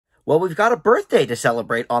Well, we've got a birthday to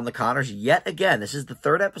celebrate on the Conners yet again. This is the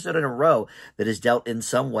third episode in a row that has dealt in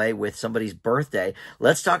some way with somebody's birthday.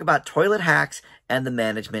 Let's talk about toilet hacks and the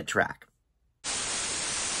management track.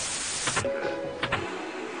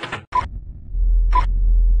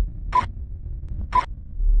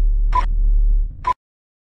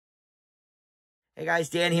 Hey guys,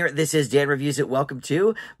 Dan here. This is Dan Reviews It. Welcome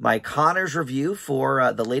to my Conners review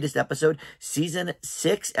for the latest episode, Season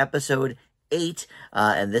 6, Episode 8,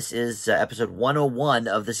 and this is episode 101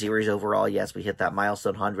 of the series overall. Yes, we hit that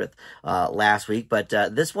milestone 100th last week, but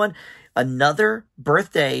this one, another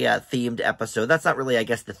birthday themed episode. That's not really, I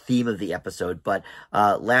guess, the theme of the episode, but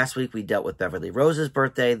last week we dealt with Beverly Rose's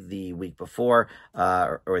birthday. The week before,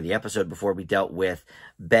 or the episode before, we dealt with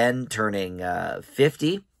Ben turning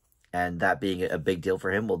 50. And that being a big deal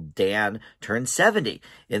for him. Well, Dan turned 70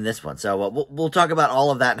 in this one. So we'll talk about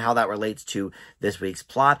all of that and how that relates to this week's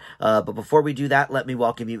plot. But before we do that, let me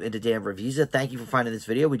welcome you into Dan Reviews It. Thank you for finding this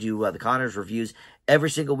video. We do the Conners reviews every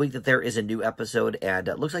single week that there is a new episode. And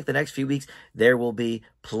it looks like the next few weeks, there will be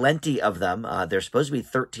plenty of them. There's supposed to be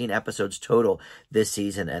 13 episodes total this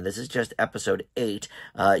season. And this is just episode 8.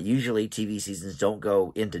 Usually TV seasons don't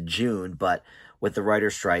go into June, but with the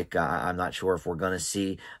writer's strike, I'm not sure if we're going to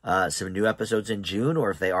see some new episodes in June or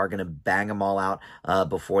if they are going to bang them all out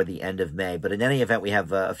before the end of May. But in any event, we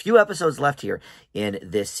have a few episodes left here in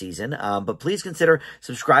this season. But please consider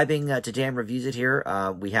subscribing to Dan Reviews It here.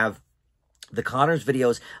 We have the Conners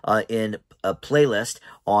videos in a playlist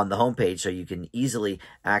on the homepage, so you can easily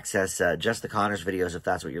access just the Conners videos if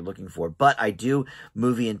that's what you're looking for. But I do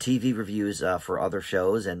movie and TV reviews for other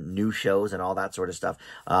shows and new shows and all that sort of stuff,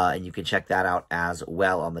 and you can check that out as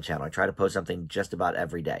well on the channel. I try to post something just about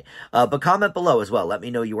every day. But comment below as well. Let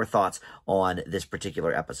me know your thoughts on this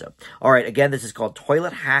particular episode. All right, again, this is called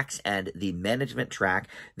Toilet Hacks and the Management Track.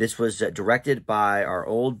 This was directed by our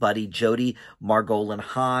old buddy Jody Margolin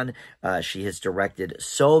Hahn. She has directed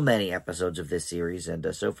so many episodes of this series, and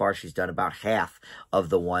so far she's done about half of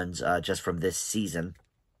the ones just from this season.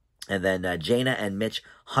 And then Jaina and Mitch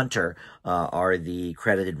Hunter are the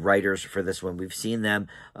credited writers for this one. We've seen them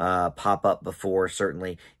pop up before,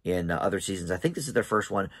 certainly in other seasons. I think this is their first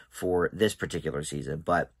one for this particular season,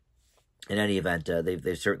 but in any event,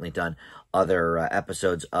 they've certainly done other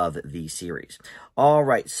episodes of the series. All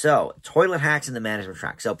right, so toilet hacks and the management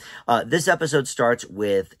track. So this episode starts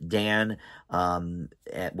with Dan,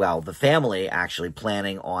 the family actually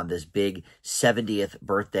planning on this big 70th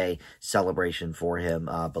birthday celebration for him.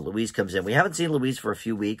 But Louise comes in. We haven't seen Louise for a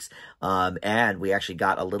few weeks, and we actually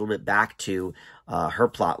got a little bit back to her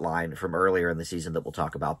plot line from earlier in the season that we'll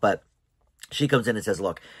talk about. But she comes in and says,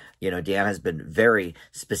 look, you know, Dan has been very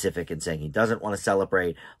specific in saying he doesn't want to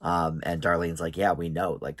celebrate. And Darlene's like, yeah, we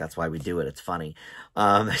know. Like, that's why we do it. It's funny.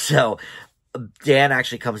 So Dan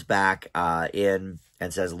actually comes back in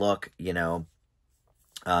and says, look, you know,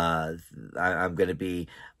 I'm going to be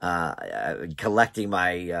collecting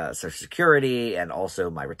my Social Security and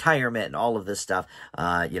also my retirement and all of this stuff,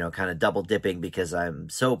 you know, kind of double dipping because I'm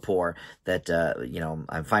so poor that, you know,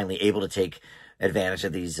 I'm finally able to take advantage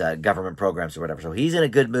of these government programs or whatever. So he's in a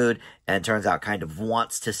good mood and turns out kind of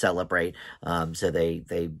wants to celebrate. So they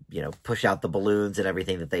you know, push out the balloons and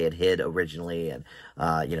everything that they had hid originally and,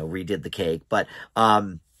 you know, redid the cake. But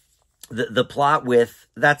the plot with,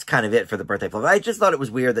 that's kind of it for the birthday plot. I just thought it was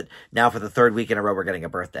weird that now for the third week in a row we're getting a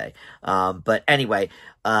birthday. But anyway,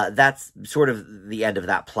 that's sort of the end of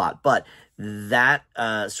that plot. But that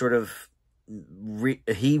sort of,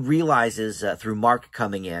 he realizes through Mark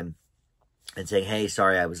coming in and saying, hey,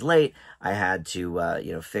 sorry I was late. I had to,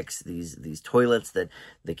 you know, fix these toilets that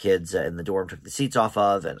the kids in the dorm took the seats off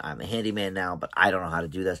of, and I'm a handyman now, but I don't know how to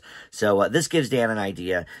do this. So this gives Dan an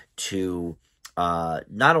idea to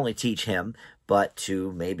not only teach him, but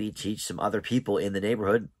to maybe teach some other people in the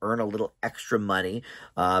neighborhood, earn a little extra money,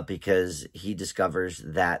 because he discovers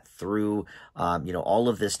that through, you know, all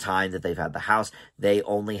of this time that they've had the house, they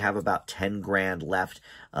only have about 10 grand left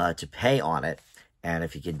to pay on it. And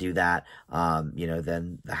if you can do that, you know,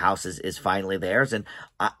 then the house is finally theirs. And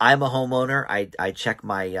I'm a homeowner. I check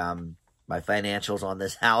my my financials on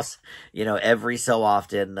this house, you know, every so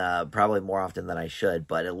often, probably more often than I should,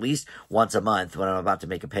 but at least once a month when I'm about to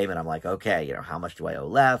make a payment, I'm like, okay, you know, how much do I owe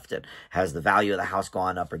left? And has the value of the house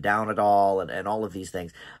gone up or down at all? And all of these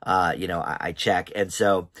things, you know, I check. And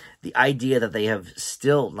so the idea that they have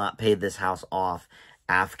still not paid this house off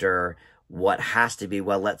after what has to be,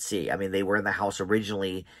 well, let's see. I mean, they were in the house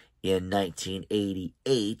originally in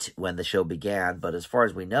 1988 when the show began, but as far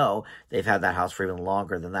as we know, they've had that house for even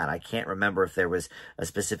longer than that. I can't remember if there was a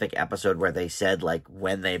specific episode where they said, like,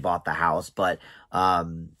 when they bought the house, but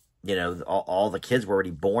all the kids were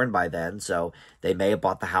already born by then, so they may have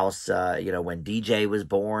bought the house, when DJ was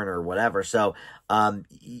born or whatever. So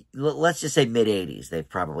let's just say mid-'80s, they've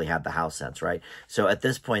probably had the house since, right? So at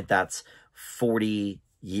this point, that's 40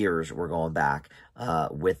 years we're going back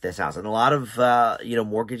with this house. And a lot of,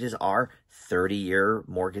 mortgages are 30-year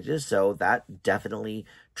mortgages, so that definitely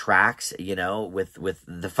tracks, with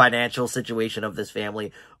the financial situation of this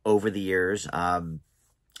family over the years.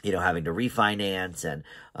 Having to refinance and,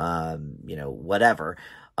 whatever.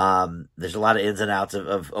 There's a lot of ins and outs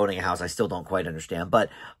of owning a house I still don't quite understand. But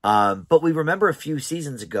we remember a few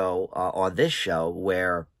seasons ago on this show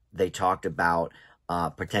where they talked about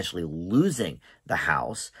potentially losing the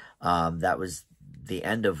house. That was the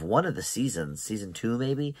end of one of the seasons, season 2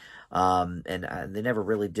 maybe. And they never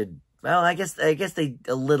really did. Well, I guess they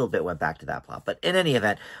a little bit went back to that plot. But in any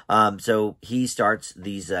event, so he starts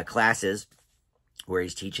these classes where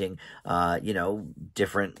he's teaching,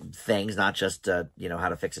 different things, not just, how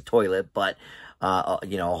to fix a toilet, but, a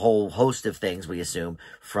whole host of things, we assume,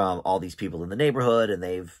 from all these people in the neighborhood, and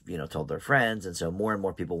they've, told their friends, and so more and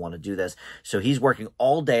more people want to do this. So he's working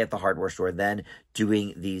all day at the hardware store, then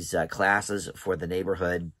doing these classes for the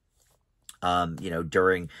neighborhood,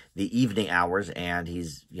 during the evening hours, and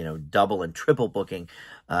he's, double and triple booking,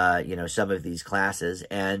 some of these classes,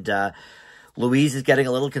 and, Louise is getting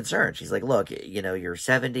a little concerned. She's like, look, you're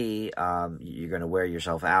 70, you're going to wear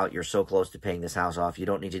yourself out. You're so close to paying this house off. You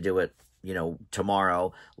don't need to do it,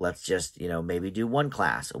 tomorrow. Let's just, maybe do 1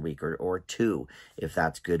 class a week or 2 if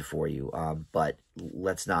that's good for you. But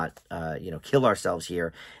let's not, kill ourselves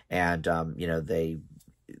here. And,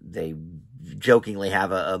 they jokingly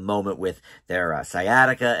have a moment with their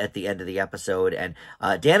sciatica at the end of the episode. And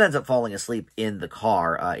Dan ends up falling asleep in the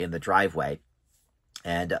car in the driveway.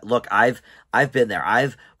 And look, I've been there.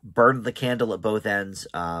 I've burned the candle at both ends.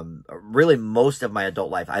 Really, most of my adult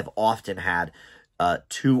life, I've often had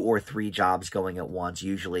 2 or 3 jobs going at once.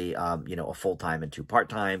 Usually, a full time and 2 part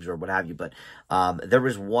times or what have you. But there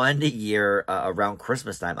was one year around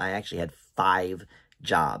Christmas time, I actually had 5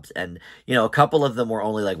 jobs, and a couple of them were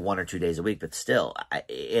only like 1 or 2 days a week, but still,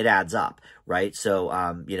 it adds up, right?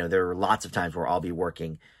 So, there are lots of times where I'll be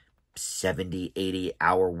working 70,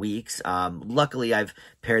 80-hour weeks. Luckily, I've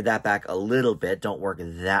pared that back a little bit. Don't work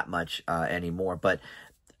that much anymore. But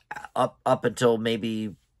up until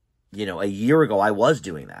maybe, a year ago, I was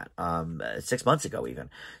doing that. 6 months ago, even.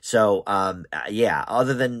 So,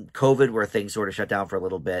 other than COVID, where things sort of shut down for a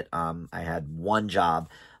little bit, I had 1 job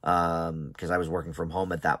because I was working from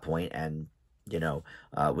home at that point, and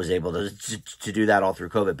was able to do that all through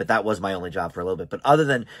COVID, but that was my only job for a little bit. But other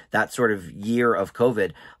than that sort of year of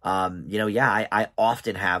COVID, I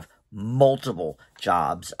often have multiple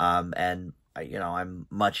jobs, and I'm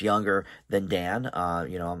much younger than Dan.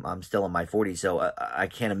 I'm still in my 40s, so I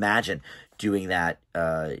can't imagine doing that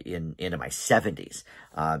into my 70s.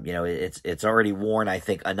 It's already worn, I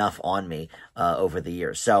think, enough on me over the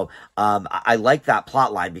years. So I like that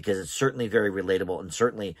plot line because it's certainly very relatable, and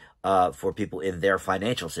certainly for people in their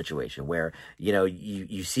financial situation where,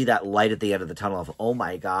 you see that light at the end of the tunnel of, oh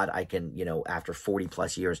my God, I can, after 40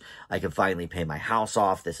 plus years, I can finally pay my house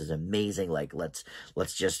off. This is amazing. Like, let's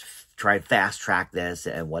just try and fast track this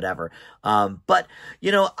and whatever. But,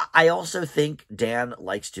 I also think Dan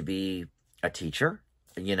likes to be a teacher,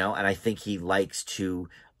 and I think he likes to,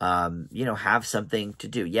 have something to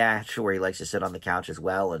do. Yeah, sure, he likes to sit on the couch as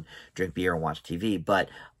well and drink beer and watch TV, but,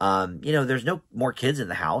 there's no more kids in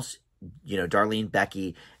the house. Darlene,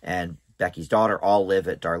 Becky, and Becky's daughter all live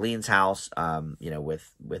at Darlene's house,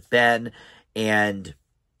 with Ben, and,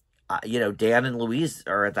 Dan and Louise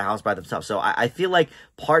are at the house by themselves. So I feel like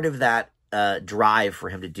part of that drive for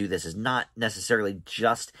him to do this is not necessarily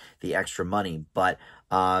just the extra money, but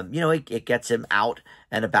it gets him out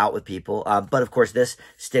and about with people. But of course, this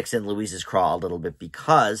sticks in Louise's craw a little bit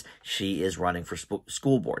because she is running for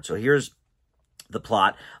school board. So here's the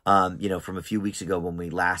plot, from a few weeks ago when we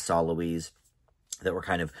last saw Louise, that we're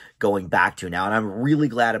kind of going back to now. And I'm really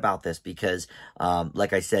glad about this because,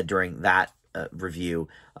 like I said during that review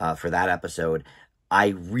for that episode, I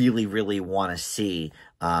really, really want to see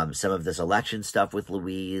some of this election stuff with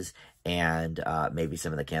Louise and maybe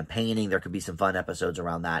some of the campaigning. There could be some fun episodes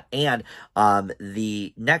around that. And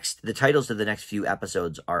the titles of the next few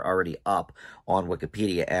episodes are already up on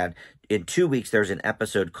Wikipedia. And in 2 weeks, there's an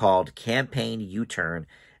episode called Campaign U-Turn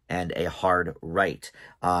and a Hard Right.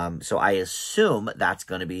 So I assume that's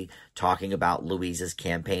going to be talking about Louise's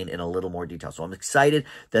campaign in a little more detail. So I'm excited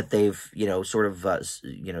that they've, sort of,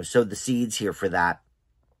 sowed the seeds here for that.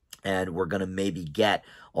 And we're going to maybe get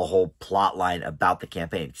a whole plot line about the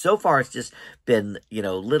campaign. So far, it's just been,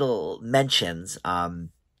 little mentions,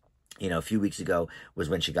 a few weeks ago was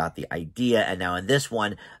when she got the idea. And now in this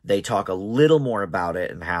one, they talk a little more about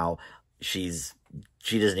it and how she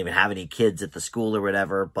doesn't even have any kids at the school or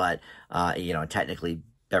whatever. But, technically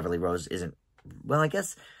Beverly Rose isn't, well, I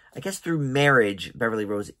guess through marriage, Beverly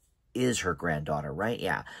Rose is her granddaughter, right?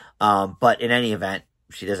 Yeah. But in any event,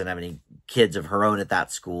 she doesn't have any kids of her own at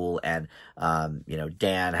that school. And,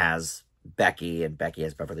 Dan has Becky and Becky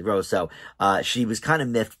has Beverly Rose. So she was kind of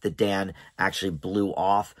miffed that Dan actually blew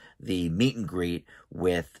off the meet and greet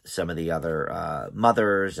with some of the other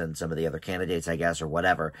mothers and some of the other candidates, I guess, or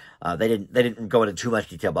whatever. They didn't go into too much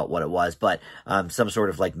detail about what it was, but some sort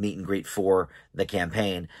of like meet and greet for the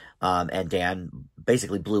campaign. And Dan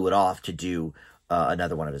basically blew it off to do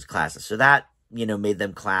another one of his classes. So that, made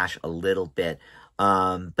them clash a little bit.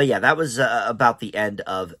 But yeah, that was about the end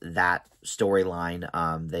of that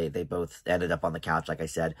storyline. They both ended up on the couch, like I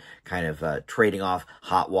said, kind of trading off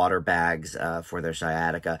hot water bags for their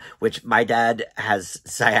sciatica, which my dad has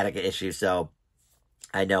sciatica issues, so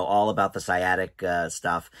I know all about the sciatic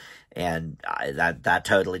stuff, and that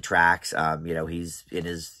totally tracks. He's in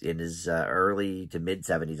his early to mid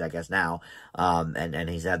 70s, I guess now, and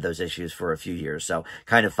he's had those issues for a few years. So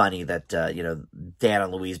kind of funny that Dan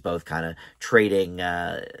and Louise both kind of trading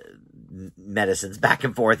medicines back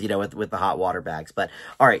and forth, with the hot water bags. But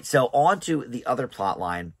all right, so on to the other plot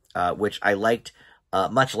line, which I liked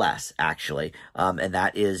much less, actually, and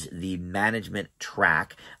that is the management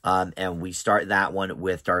track. And we start that one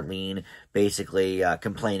with Darlene basically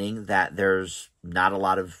complaining that there's not a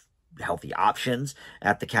lot of healthy options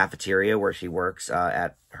at the cafeteria where she works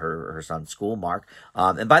at her son's school, Mark.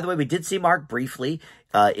 And by the way, we did see Mark briefly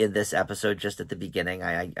in this episode, just at the beginning.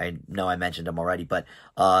 I know I mentioned him already, but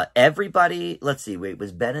everybody, let's see, wait,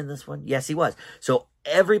 was Ben in this one? Yes, he was. So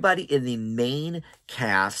everybody in the main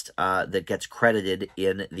cast that gets credited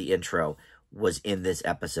in the intro was in this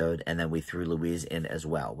episode, and then we threw Louise in as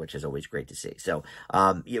well, which is always great to see. So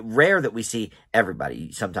rare that we see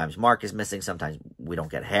everybody. Sometimes Mark is missing, sometimes we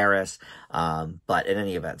don't get Harris, but in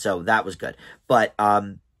any event, so that was good. But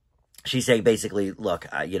she's saying basically, look,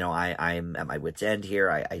 I'm at my wit's end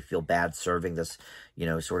here. I feel bad serving this,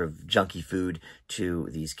 sort of junky food to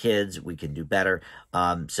these kids. We can do better.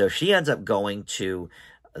 So she ends up going to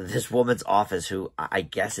this woman's office who I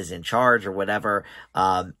guess is in charge or whatever.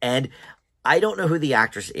 And I don't know who the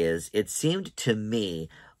actress is. It seemed to me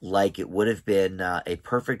like it would have been a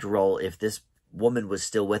perfect role if this woman was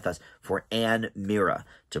still with us for Ann Mira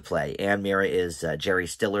to play. Ann Mira is Jerry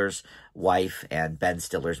Stiller's wife and Ben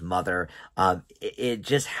Stiller's mother. It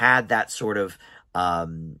just had that sort of,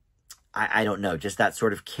 I don't know, just that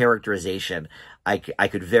sort of characterization. I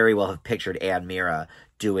could very well have pictured Ann Mira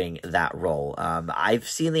doing that role. I've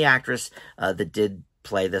seen the actress that did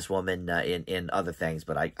play this woman in other things,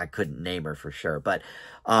 but I couldn't name her for sure. But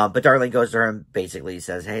Darlene goes to her and basically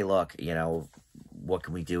says, hey, look, what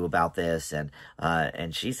can we do about this?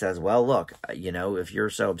 And she says, well, look, if you're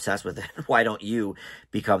so obsessed with it, why don't you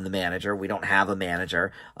become the manager? We don't have a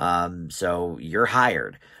manager. So you're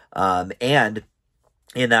hired. And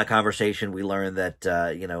in that conversation, we learn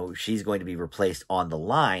that, she's going to be replaced on the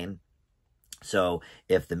line. So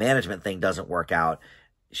if the management thing doesn't work out,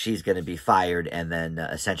 she's going to be fired, and then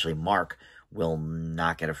essentially Mark will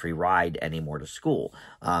not get a free ride anymore to school.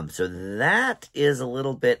 So that is a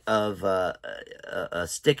little bit of a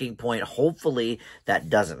sticking point. Hopefully that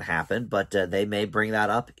doesn't happen, but they may bring that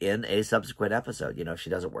up in a subsequent episode, if she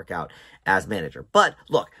doesn't work out as manager. But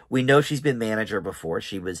look, we know she's been manager before.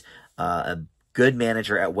 She was a good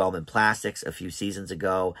manager at Wellman Plastics a few seasons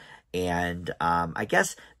ago, and I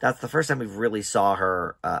guess that's the first time we've really saw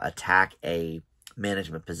her attack a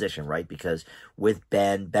management position, right? Because with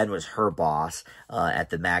Ben was her boss at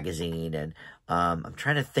the magazine, and I'm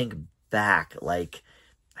trying to think back, like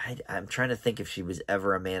I'm trying to think if she was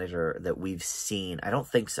ever a manager that we've seen. I don't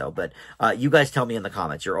think so, but you guys tell me in the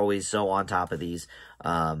comments. You're always so on top of these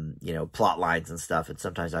plot lines and stuff, and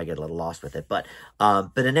sometimes I get a little lost with it. But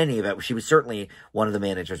in any event, she was certainly one of the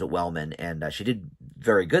managers at Wellman, and she did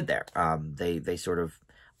very good there. They sort of,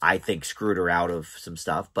 I think, screwed her out of some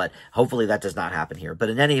stuff, but hopefully that does not happen here. But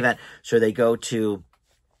in any event, so they go to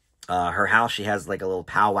her house. She has like a little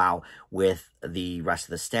powwow with the rest of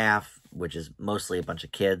the staff, which is mostly a bunch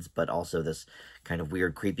of kids, but also this kind of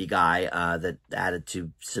weird, creepy guy that added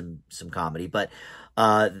to some comedy. But,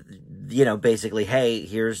 basically, hey,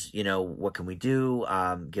 here's, what can we do?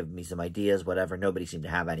 Give me some ideas, whatever. Nobody seemed to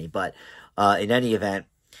have any. But in any event,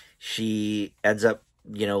 she ends up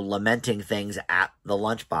lamenting things at the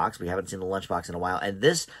lunchbox. We haven't seen the lunchbox in a while. And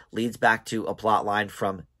this leads back to a plot line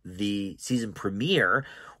from the season premiere,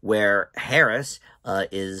 where Harris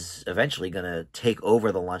is eventually going to take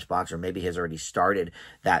over the lunchbox, or maybe has already started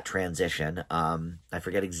that transition. I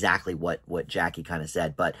forget exactly what Jackie kind of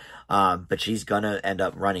said, but she's going to end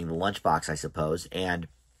up running the lunchbox, I suppose. And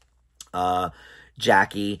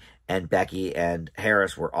Jackie and Becky and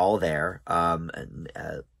Harris were all there. And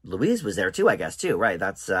Louise was there too, I guess, too, right?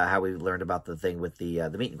 That's how we learned about the thing with the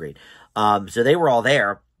meet and greet. So they were all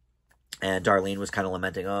there. And Darlene was kind of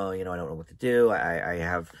lamenting, oh, I don't know what to do. I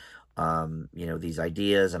have, these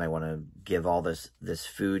ideas, and I want to give all this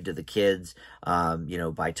food to the kids,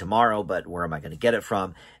 by tomorrow, but where am I going to get it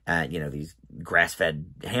from? And, these grass-fed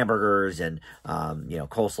hamburgers and,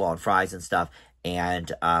 coleslaw and fries and stuff.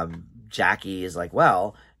 And Jackie is like,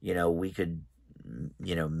 well, we could,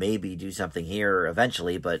 maybe do something here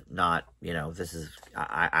eventually, but not,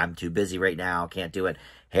 I'm too busy right now, can't do it.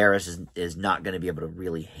 Harris is not going to be able to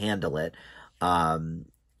really handle it.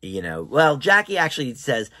 Well, Jackie actually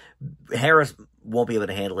says Harris won't be able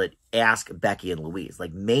to handle it. Ask Becky and Louise.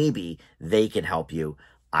 Like, maybe they can help you.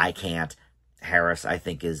 I can't. Harris, I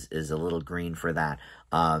think, is a little green for that.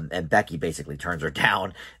 And Becky basically turns her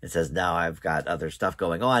down and says, no, I've got other stuff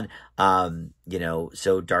going on.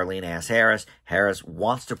 So Darlene asks Harris. Harris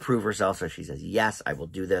wants to prove herself, so she says, yes, I will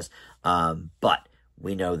do this. But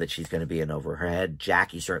we know that she's going to be in over her head.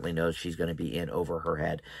 Jackie certainly knows she's going to be in over her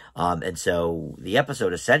head. And so the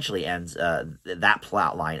episode essentially ends, that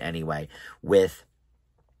plot line anyway, with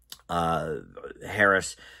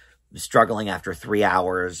Harris struggling after 3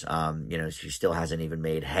 hours. She still hasn't even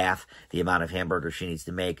made half the amount of hamburgers she needs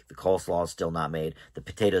to make. The coleslaw is still not made. The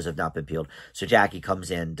potatoes have not been peeled. So Jackie comes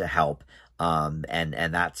in to help.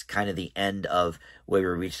 And that's kind of the end of where we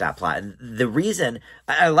reach that plot. And the reason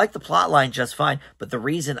I like the plot line just fine, but the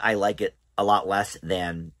reason I like it a lot less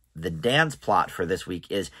than the Dan's plot for this week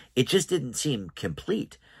is it just didn't seem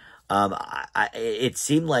complete. It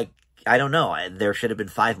seemed like, I don't know, there should have been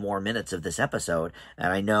 5 more minutes of this episode.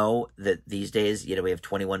 And I know that these days, we have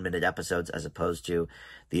 21-minute episodes as opposed to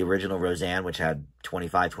the original Roseanne, which had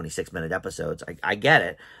 25, 26-minute episodes. I get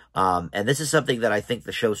it. And this is something that I think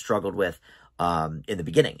the show struggled with in the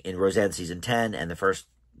beginning, in Roseanne season 10 and the first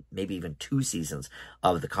maybe even 2 seasons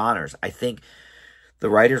of The Conners. I think the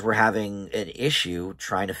writers were having an issue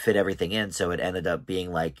trying to fit everything in, so it ended up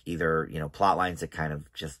being like either, plot lines that kind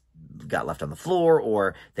of just got left on the floor,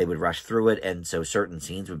 or they would rush through it, and so certain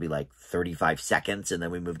scenes would be like 35 seconds, and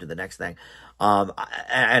then we move to the next thing. And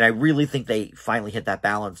I really think they finally hit that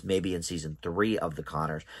balance maybe in season 3 of The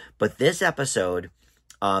Conners. But this episode,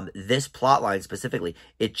 this plot line specifically,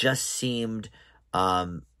 it just seemed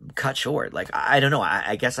cut short. Like, I don't know,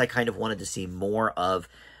 I guess I kind of wanted to see more of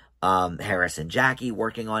Harris and Jackie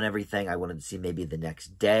working on everything. I wanted to see maybe the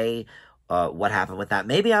next day what happened with that.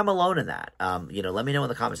 Maybe I'm alone in that. Let me know in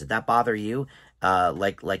the comments. Did that bother you?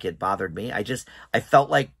 Like it bothered me. I felt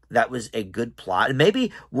like that was a good plot, and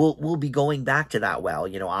maybe we'll be going back to that. Well,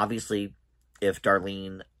 obviously, if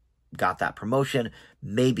Darlene got that promotion,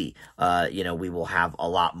 maybe we will have a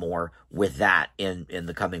lot more with that in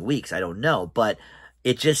the coming weeks. I don't know, but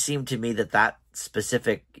it just seemed to me that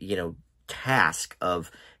specific task of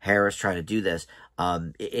Harris trying to do this,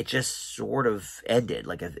 it just sort of ended.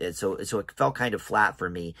 Like, so it felt kind of flat for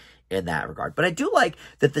me in that regard. But I do like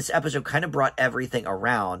that this episode kind of brought everything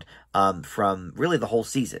around from really the whole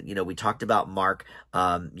season. We talked about Mark,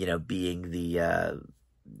 being the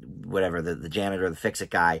the janitor, the fix-it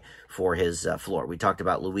guy for his floor. We talked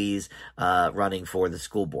about Louise running for the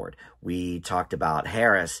school board. We talked about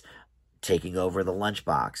Harris taking over the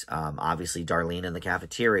lunchbox. Obviously, Darlene in the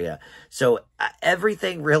cafeteria. So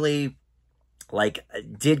everything really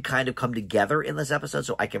did kind of come together in this episode,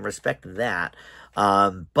 so I can respect that.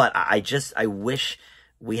 But I wish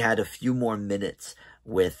we had a few more minutes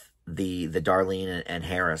with the Darlene and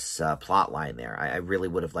Harris plot line there. I really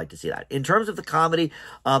would have liked to see that. In terms of the comedy,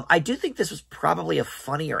 I do think this was probably a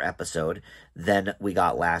funnier episode than we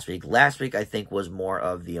got last week. Last week, I think, was more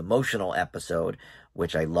of the emotional episode,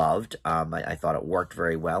 which I loved. I thought it worked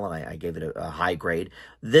very well, and I gave it a high grade.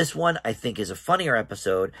 This one, I think, is a funnier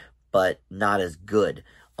episode, but not as good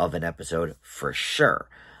of an episode for sure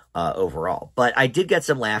overall. But I did get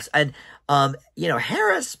some laughs. And,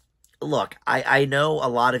 Harris, look, I know a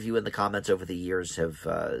lot of you in the comments over the years have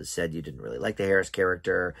said you didn't really like the Harris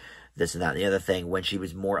character, this and that and the other thing, when she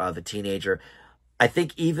was more of a teenager. I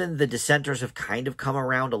think even the dissenters have kind of come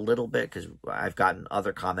around a little bit, because I've gotten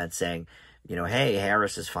other comments saying, hey,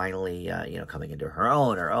 Harris is finally, coming into her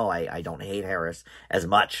own, or, oh, I don't hate Harris as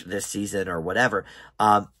much this season, or whatever.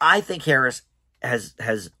 I think Harris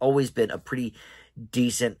has always been a pretty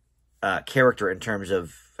decent character in terms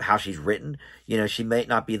of how she's written. You know, she may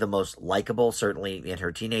not be the most likable, certainly in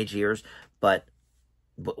her teenage years, but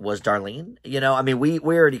was Darlene, you know, I mean, we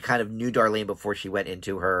already kind of knew Darlene before she went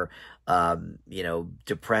into her, you know,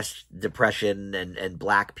 depression and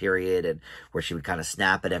black period, and where she would kind of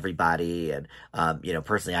snap at everybody. And, you know,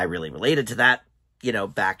 personally, I really related to that, you know,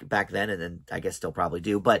 back then, and then I guess still probably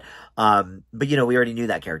do. But, you know, we already knew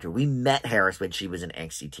that character. We met Harris when she was an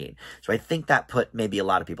angsty teen. So I think that put maybe a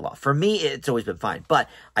lot of people off. For me, it's always been fine, but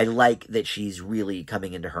I like that she's really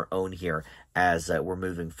coming into her own here as we're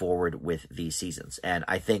moving forward with these seasons. And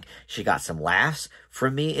I think she got some laughs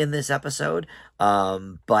from me in this episode.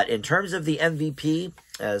 But in terms of the MVP,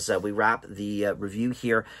 as we wrap the review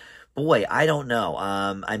here, boy, I don't know.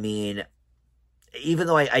 I mean, even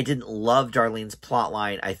though I didn't love Darlene's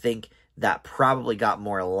plotline, I think that probably got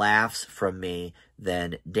more laughs from me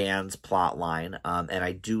than Dan's plotline. And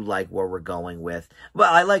I do like where we're going with.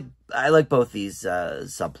 Well, I like both these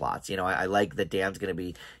subplots. You know, I like that Dan's going to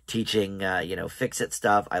be teaching, you know, fix-it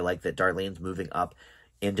stuff. I like that Darlene's moving up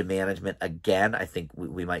into management again. I think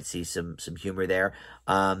we might see some humor there.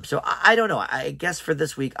 So I don't know. I guess for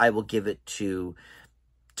this week, I will give it to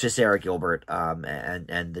Sara Gilbert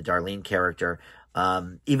and the Darlene character.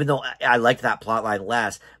 Even though I liked that plotline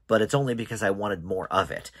less, but it's only because I wanted more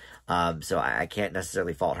of it. So I can't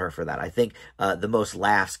necessarily fault her for that. I think the most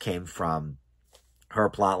laughs came from her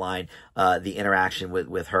plotline, the interaction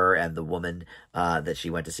with her and the woman that she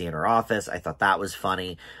went to see in her office. I thought that was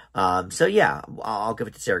funny. So yeah, I'll give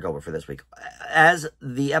it to Sara Gilbert for this week. As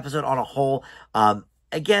the episode on a whole,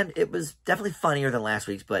 again, it was definitely funnier than last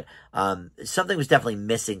week's, but something was definitely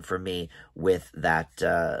missing for me with that,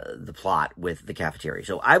 the plot with the cafeteria.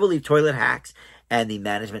 So I will leave Toilet Hacks and the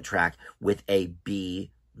management track with a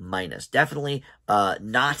B-. Definitely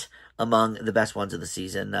not among the best ones of the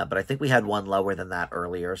season, but I think we had one lower than that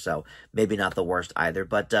earlier, so maybe not the worst either.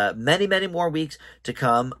 But many, many more weeks to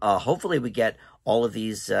come. Hopefully we get all of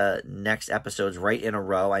these next episodes right in a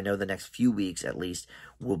row. I know the next few weeks, at least,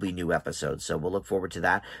 will be new episodes, so we'll look forward to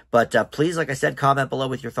that. But please, like I said, comment below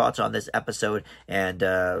with your thoughts on this episode, and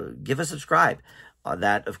give a subscribe.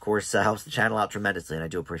 That, of course, helps the channel out tremendously, and I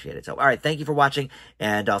do appreciate it. So, all right, thank you for watching,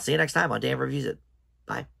 and I'll see you next time on Dan Reviews It.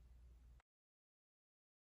 Bye.